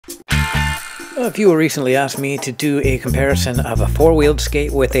A viewer recently asked me to do a comparison of a 4-wheeled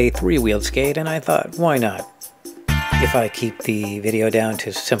skate with a 3-wheeled skate, and I thought, why not? If I keep the video down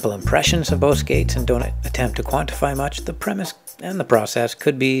to simple impressions of both skates and don't attempt to quantify much, the premise and the process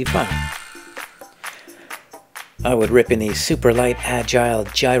could be fun. I would rip in the super light agile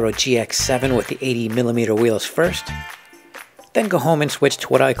Gyro GX7 with the 80mm wheels first, then go home and switch to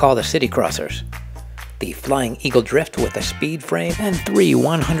what I call the city crossers. The Flying Eagle Drift with a speed frame and 3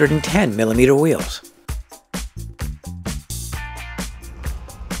 110mm wheels.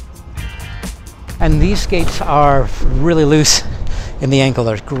 And these skates are really loose in the ankle.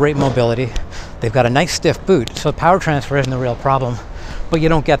 There's great mobility. They've got a nice stiff boot, so power transfer isn't a real problem, but you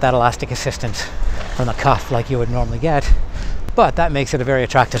don't get that elastic assistance from the cuff like you would normally get. But that makes it a very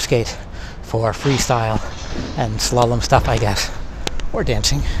attractive skate for freestyle and slalom stuff, I guess, or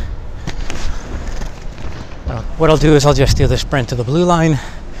dancing. What I'll do is I'll just do the sprint to the blue line,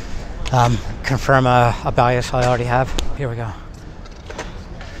 confirm a bias I already have. Here we go.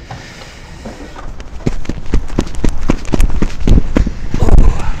 Ooh,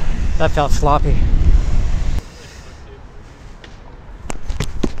 that felt sloppy.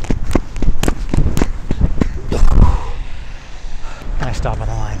 And I stop on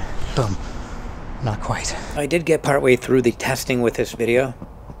the line. Boom. Not quite. I did get partway through the testing with this video.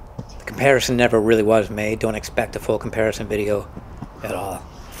 The comparison never really was made. Don't expect a full comparison video at all.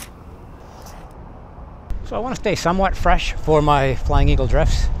 So I want to stay somewhat fresh for my Flying Eagle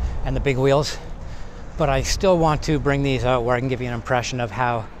drifts and the big wheels, but I still want to bring these out where I can give you an impression of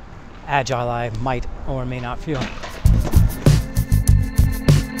how agile I might or may not feel.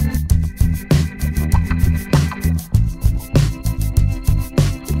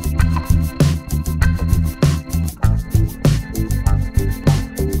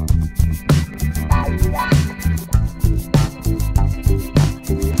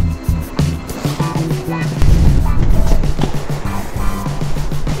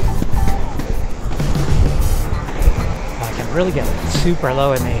 Really get super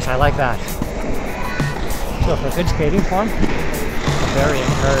low in these. I like that. So for good skating form, very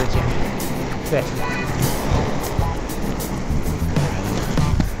encouraging fit.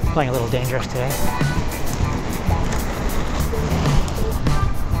 Playing a little dangerous today.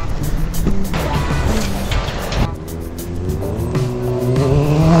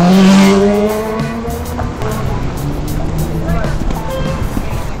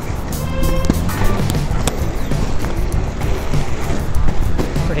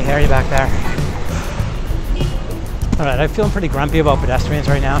 Hairy back there. Alright, I'm feeling pretty grumpy about pedestrians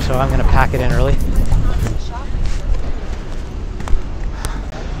right now, so I'm going to pack it in early.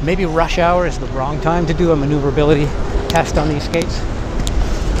 Maybe rush hour is the wrong time to do a maneuverability test on these skates.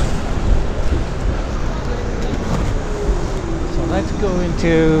 So let's go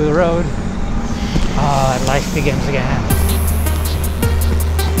into the road. Oh, and life begins again.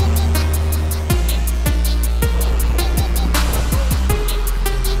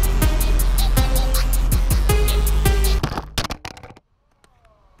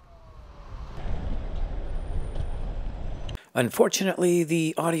 Unfortunately,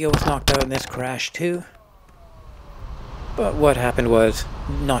 the audio was knocked out in this crash too. But what happened was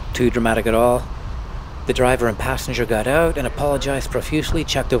not too dramatic at all. The driver and passenger got out and apologized profusely,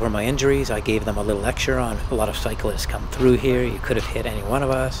 checked over my injuries. I gave them a little lecture on a lot of cyclists come through here. You could have hit any one of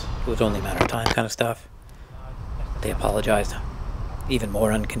us. It was only a matter of time kind of stuff. They apologized even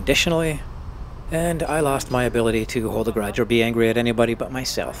more unconditionally. And I lost my ability to hold a grudge or be angry at anybody but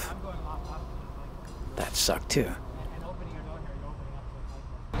myself. That sucked too.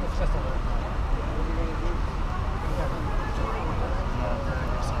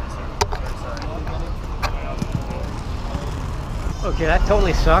 Okay, that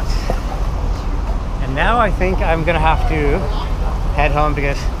totally sucked. And now I think I'm gonna have to head home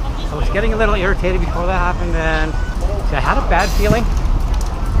because I was getting a little irritated before that happened, and so I had a bad feeling.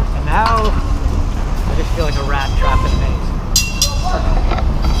 And now I just feel like a rat trapped in a maze.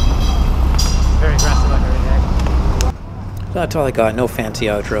 Very aggressive on everything. So that's all I got. No fancy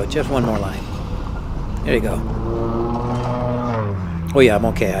outro. Just one more line. There you go. Oh yeah, I'm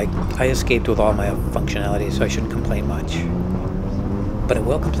okay. I escaped with all my functionality, so I shouldn't complain much. But I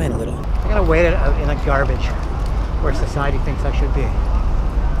will complain a little. I'm gonna wait it out in the garbage where society thinks I should be.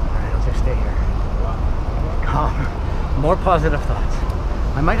 Alright, I'll just stay here. Calm. More positive thoughts.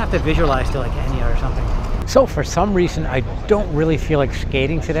 I might have to visualize to like Enya or something. So for some reason, I don't really feel like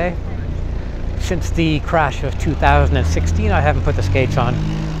skating today. Since the crash of 2016, I haven't put the skates on.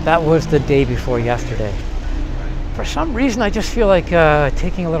 That was the day before yesterday. For some reason, I just feel like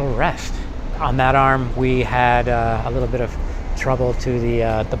taking a little rest. On that arm, we had a little bit of trouble to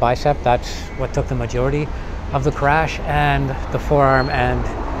the bicep. That's what took the majority of the crash, and the forearm and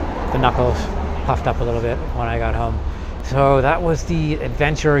the knuckles puffed up a little bit when I got home. So that was the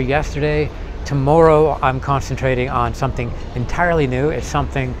adventure yesterday. Tomorrow I'm concentrating on something entirely new. It's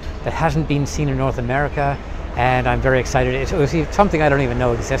something that hasn't been seen in North America, and I'm very excited. It was something I don't even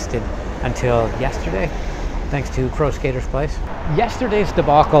know existed until yesterday, thanks to Pro Skater's Place. Yesterday's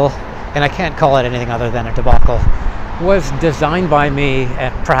debacle, and I can't call it anything other than a debacle, was designed by me,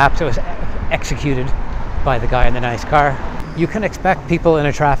 and perhaps it was executed by the guy in the nice car. You can expect people in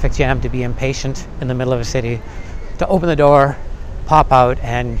a traffic jam to be impatient in the middle of a city, to open the door, pop out,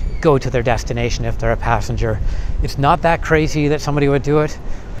 and go to their destination if they're a passenger. It's not that crazy that somebody would do it.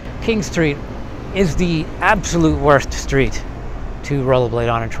 King Street is the absolute worst street to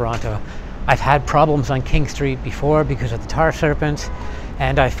rollerblade on in Toronto. I've had problems on King Street before because of the tar serpents,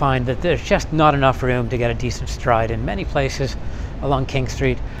 and I find that there's just not enough room to get a decent stride in many places along King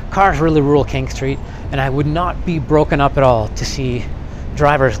Street. Cars really rule King Street, and I would not be broken up at all to see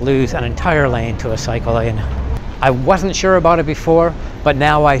drivers lose an entire lane to a cycle lane. I wasn't sure about it before, but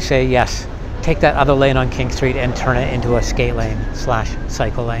now I say yes. Take that other lane on King Street and turn it into a skate lane /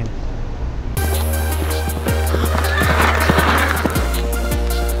 cycle lane.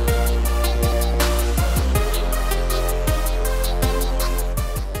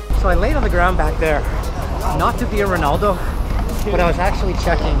 So I laid on the ground back there, not to be a Ronaldo, but I was actually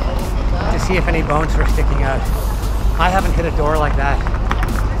checking to see if any bones were sticking out. I haven't hit a door like that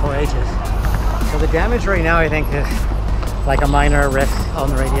for ages. So the damage right now, I think, is like a minor rift on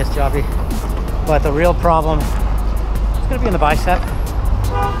the radius jobby. But the real problem is going to be in the bicep.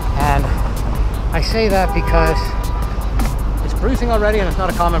 And I say that because it's bruising already, and it's not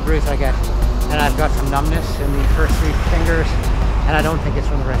a common bruise I get. And I've got some numbness in the first 3 fingers, and I don't think it's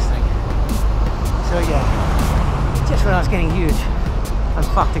from the wrist thing. So yeah, just when I was getting huge, I'm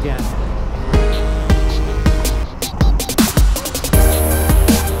fucked again.